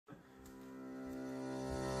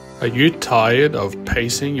Are you tired of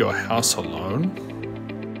pacing your house alone?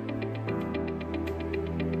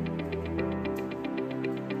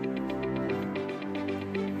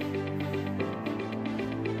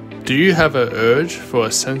 Do you have an urge for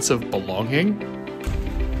a sense of belonging?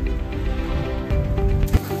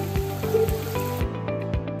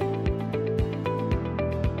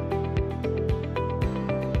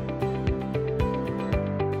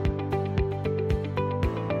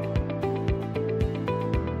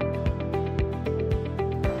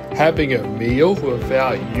 Having a meal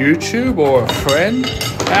without YouTube or a friend?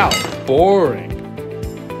 How boring.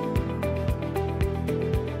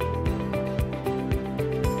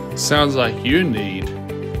 Sounds like you need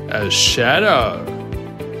a shadow.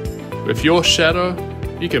 With your shadow,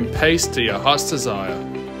 you can pace to your heart's desire.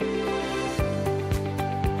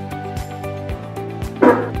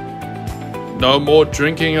 No more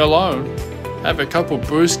drinking alone. Have a couple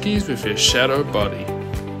brewskis with your shadow buddy.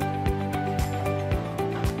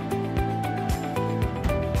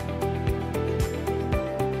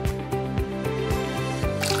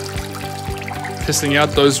 Pissing out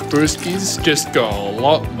those brewskis just got a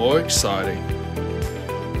lot more exciting.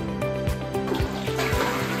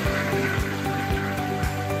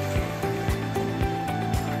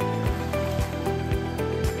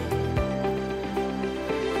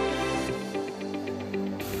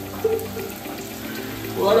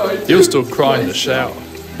 You'll still cry in the shower,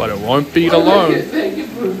 but it won't be alone.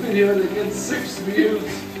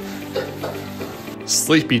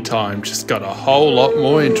 Sleepy time just got a whole lot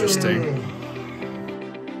more interesting.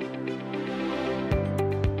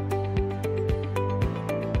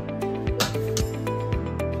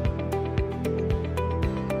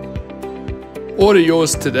 Order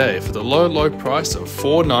yours today for the low, low price of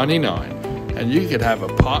 $4.99, and you could have a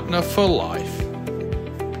partner for life.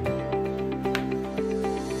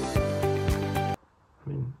 I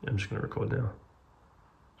mean, I'm just going to record now.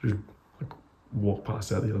 Just like, walk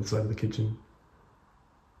past out the other side of the kitchen.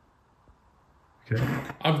 Okay.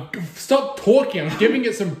 Stop talking. I'm giving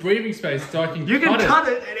it some breathing space so I can You can cut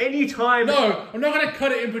it at any time. No, I'm not going to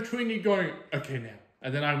cut it in between you going, okay now.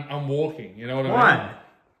 And then I'm walking. You know what I mean? Why?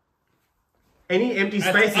 Any empty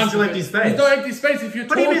space is still empty space. There's no empty space if you're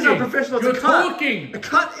talking. What do you mean it's not professional? You're It's a cut. talking. A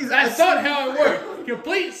cut is... That's not how it works.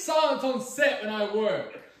 Complete silence on set when I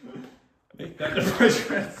work. Make that the first.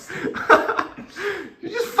 You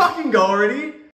just fucking go already.